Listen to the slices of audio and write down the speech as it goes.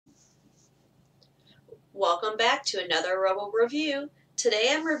Welcome back to another Robo review. Today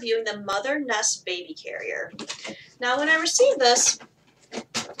I'm reviewing the MotherNest baby carrier. Now when I received this,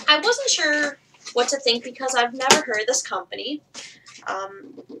 I wasn't sure what to think because I've never heard of this company.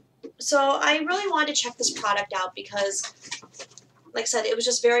 So I really wanted to check this product out because, like I said, it was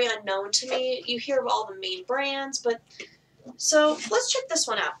just very unknown to me. You hear of all the main brands, so let's check this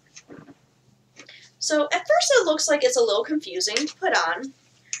one out. So at first it looks like it's a little confusing to put on,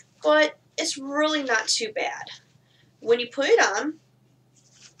 but it's really not too bad. When you put it on,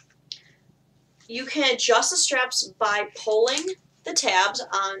 you can adjust the straps by pulling the tabs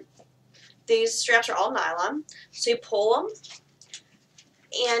on. These straps are all nylon, so you pull them,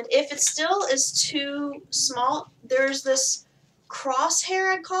 and if it still is too small, there's this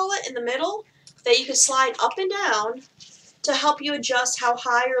crosshair, I'd call it, in the middle that you can slide up and down to help you adjust how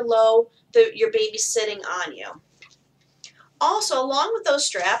high or low your baby's sitting on you. Also, along with those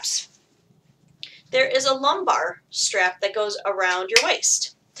straps, there is a lumbar strap that goes around your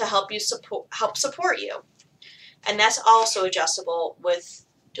waist to help support you. And that's also adjustable with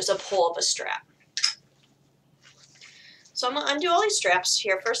just a pull of a strap. So I'm going to undo all these straps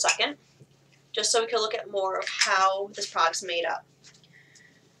here for a second, just so we can look at more of how this product's made up.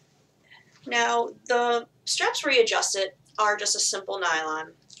 Now, the straps where you adjust it are just a simple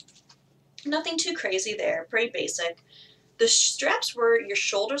nylon. Nothing too crazy there, pretty basic. The straps where your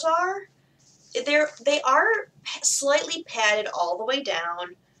shoulders are, they are slightly padded all the way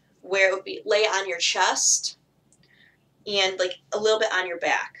down where it would be lay on your chest and like a little bit on your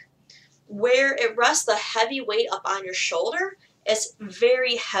back. Where it rests the heavy weight up on your shoulder is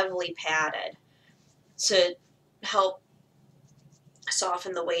very heavily padded to help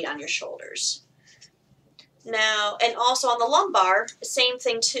soften the weight on your shoulders. Now, and also on the lumbar, same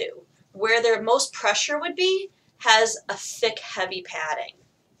thing too. Where the most pressure would be has a thick, heavy padding.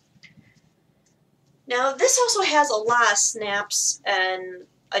 Now, this also has a lot of snaps and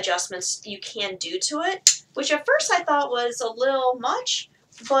adjustments you can do to it, which at first I thought was a little much,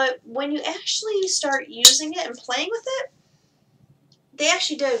 but when you actually start using it and playing with it, they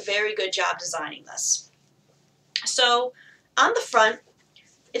actually did a very good job designing this. So, on the front,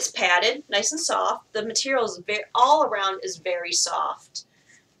 it's padded, nice and soft. The material is all around is very soft.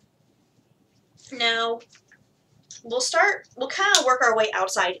 Now, we'll kind of work our way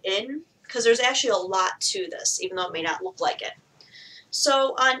outside in, because there's actually a lot to this, even though it may not look like it.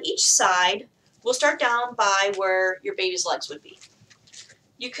 So on each side, we'll start down by where your baby's legs would be.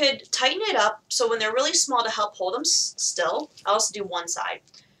 You could tighten it up so when they're really small to help hold them still. I'll also do one side.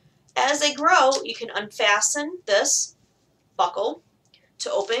 As they grow, you can unfasten this buckle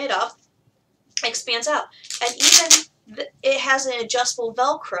to open it up. It expands out. And even it has an adjustable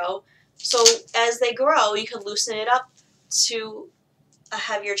velcro, so as they grow, you can loosen it up to a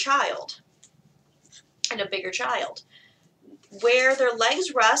heavier child and a bigger child. Where their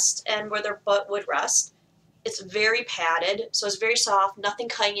legs rest and where their butt would rest, it's very padded, so it's very soft, nothing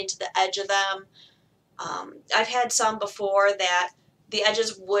cutting into the edge of them. I've had some before that the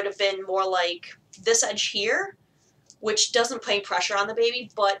edges would have been more like this edge here, which doesn't put any pressure on the baby,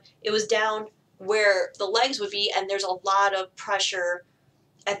 but it was down where the legs would be, and there's a lot of pressure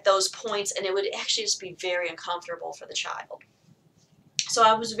at those points, and it would actually just be very uncomfortable for the child. So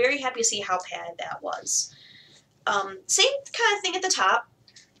I was very happy to see how padded that was. Same kind of thing at the top.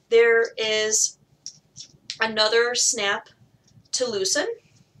 There is another snap to loosen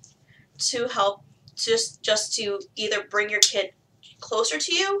to help just to either bring your kid closer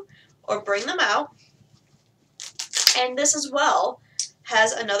to you or bring them out. And this as well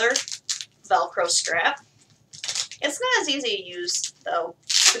has another Velcro strap. It's not as easy to use though,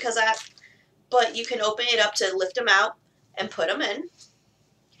 but you can open it up to lift them out and put them in.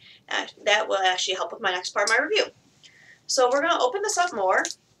 That will actually help with my next part of my review. So we're going to open this up more.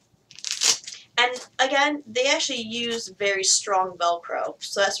 And again, they actually use very strong Velcro,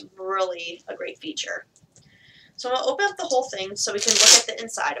 so that's really a great feature. So I'm going to open up the whole thing so we can look at the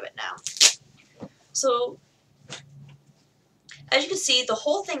inside of it now. So as you can see, the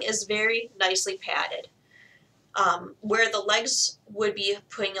whole thing is very nicely padded. Where the legs would be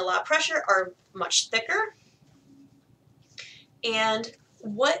putting a lot of pressure are much thicker. And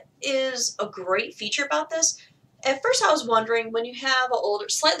what is a great feature about this, at first I was wondering, when you have a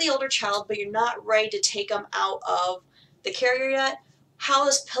slightly older child but you're not ready to take them out of the carrier yet, how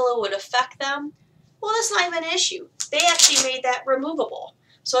this pillow would affect them. Well, that's not even an issue. They actually made that removable.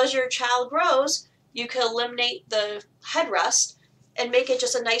 So as your child grows, you can eliminate the headrest and make it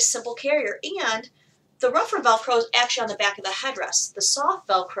just a nice simple carrier. And the rougher Velcro is actually on the back of the headrest. The soft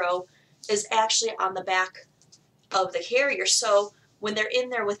Velcro is actually on the back of the carrier. So when they're in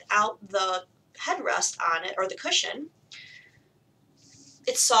there without the headrest on it, or the cushion,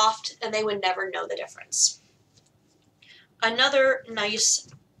 it's soft and they would never know the difference. Another nice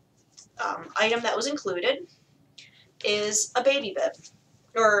item that was included is a baby bib,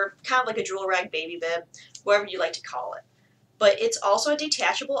 or kind of like a drool rag baby bib, whatever you like to call it. But it's also a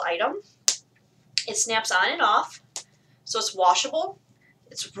detachable item. It snaps on and off, so it's washable.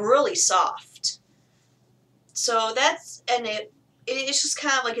 It's really soft. So that's, and it's just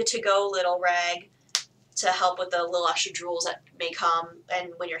kind of like a to-go little rag to help with the little extra drools that may come,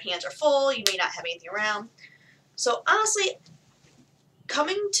 and when your hands are full, you may not have anything around. So honestly,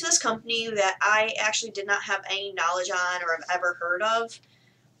 coming to this company that I actually did not have any knowledge on or have ever heard of,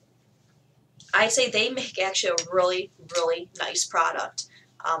 I say they make actually a really, really nice product.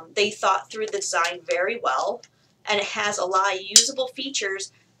 They thought through the design very well, and it has a lot of usable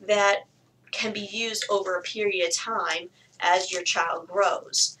features that can be used over a period of time as your child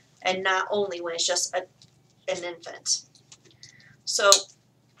grows, and not only when it's just an infant. So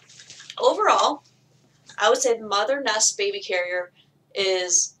overall, I would say the MotherNest baby carrier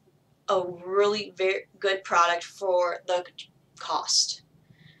is a really very good product for the cost.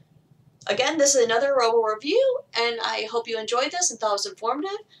 Again, this is another Robo review, and I hope you enjoyed this and thought it was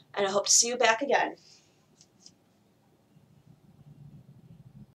informative, and I hope to see you back again.